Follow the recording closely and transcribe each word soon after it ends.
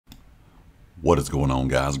What is going on,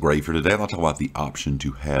 guys? Grave here. Today I'll talk about the option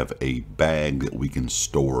to have a bag that we can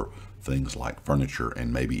store things like furniture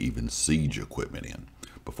and maybe even siege equipment in.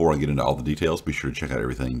 Before I get into all the details, be sure to check out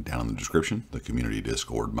everything down in the description, the community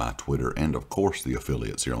Discord, my Twitter, and of course the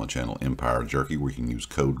affiliates here on the channel, Empire Jerky, where you can use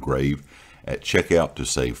code GRAVE at checkout to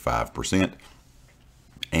save 5%,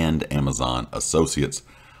 and Amazon Associates.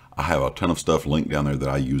 I have a ton of stuff linked down there that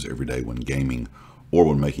I use every day when gaming or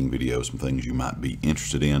when making videos, some things you might be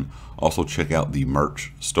interested in. Also check out the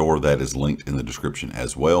merch store that is linked in the description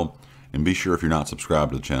as well. And be sure, if you're not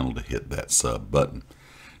subscribed to the channel, to hit that sub button.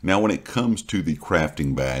 Now, when it comes to the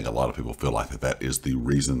crafting bag, a lot of people feel like that is the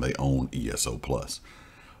reason they own ESO Plus.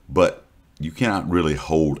 But you cannot really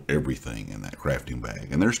hold everything in that crafting bag.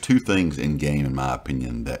 And there's two things in game, in my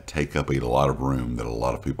opinion, that take up a lot of room that a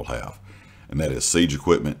lot of people have. And that is siege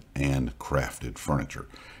equipment and crafted furniture.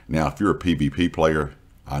 Now, if you're a PvP player,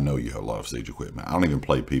 I know you have a lot of siege equipment. I don't even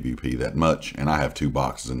play PvP that much, and I have 2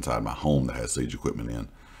 boxes inside my home that has siege equipment in.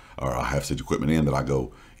 Or I have siege equipment in that I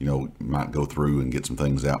go, might go through and get some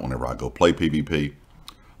things out whenever I go play PvP.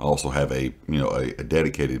 I also have a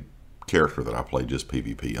dedicated character that I play just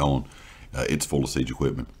PvP on. It's full of siege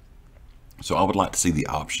equipment. So I would like to see the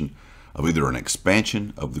option of either an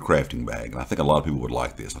expansion of the crafting bag, and I think a lot of people would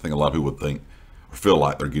like this. I think a lot of people would think or feel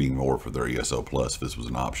like they're getting more for their ESO Plus if this was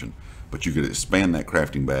an option. But you could expand that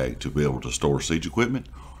crafting bag to be able to store siege equipment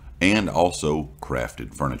and also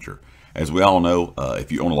crafted furniture. As we all know,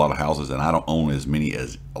 if you own a lot of houses, and I don't own as many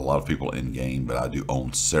as a lot of people in game, but I do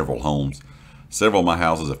own several homes. Several of my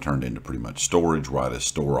houses have turned into pretty much storage, where I just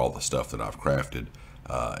store all the stuff that I've crafted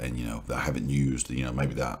and that I haven't used.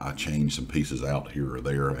 Maybe that I change some pieces out here or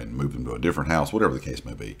there and move them to a different house, whatever the case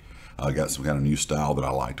may be. I got some kind of new style that I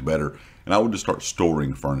liked better, and I would just start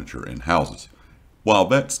storing furniture in houses. While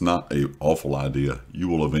that's not an awful idea, you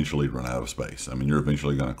will eventually run out of space. I mean, you're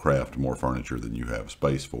eventually going to craft more furniture than you have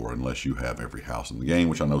space for, unless you have every house in the game,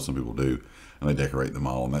 which I know some people do, and they decorate them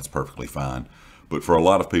all, and that's perfectly fine. But for a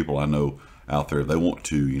lot of people I know out there, they want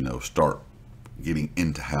to, start getting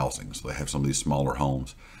into housing. So they have some of these smaller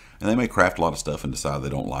homes, and they may craft a lot of stuff and decide they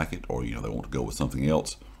don't like it, or, they want to go with something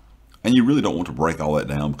else. And you really don't want to break all that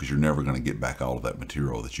down, because you're never going to get back all of that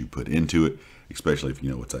material that you put into it, especially if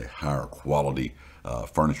it's a higher quality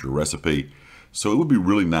furniture recipe. So it would be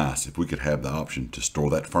really nice if we could have the option to store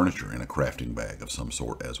that furniture in a crafting bag of some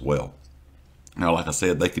sort as well. Now, like I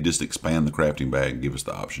said, they could just expand the crafting bag and give us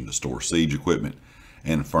the option to store siege equipment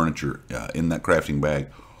and furniture in that crafting bag,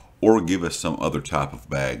 or give us some other type of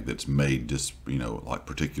bag that's made just, like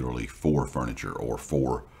particularly for furniture or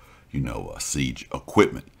for, siege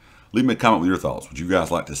equipment. Leave me a comment with your thoughts. Would you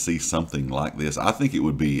guys like to see something like this? I think it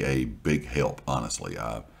would be a big help, honestly.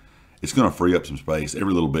 It's going to free up some space.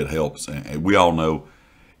 Every little bit helps. And we all know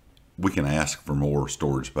we can ask for more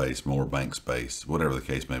storage space, more bank space, whatever the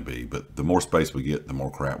case may be. But the more space we get, the more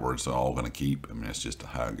crap we're all going to keep. I mean, that's just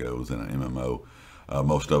how it goes in an MMO.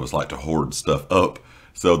 Most of us like to hoard stuff up.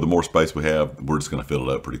 So the more space we have, we're just going to fill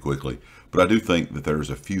it up pretty quickly. But I do think that there's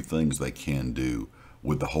a few things they can do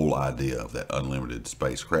with the whole idea of that unlimited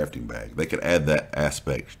space crafting bag. They could add that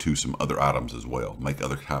aspect to some other items as well. Make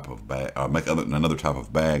other type of bag, another type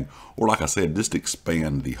of bag, or like I said, just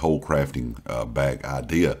expand the whole crafting bag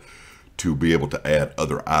idea to be able to add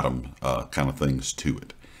other item kind of things to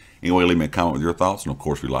it. Anyway, leave me a comment with your thoughts, and of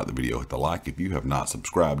course, if you like the video, hit the like. If you have not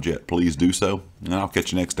subscribed yet, please do so, and I'll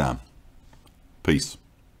catch you next time. Peace.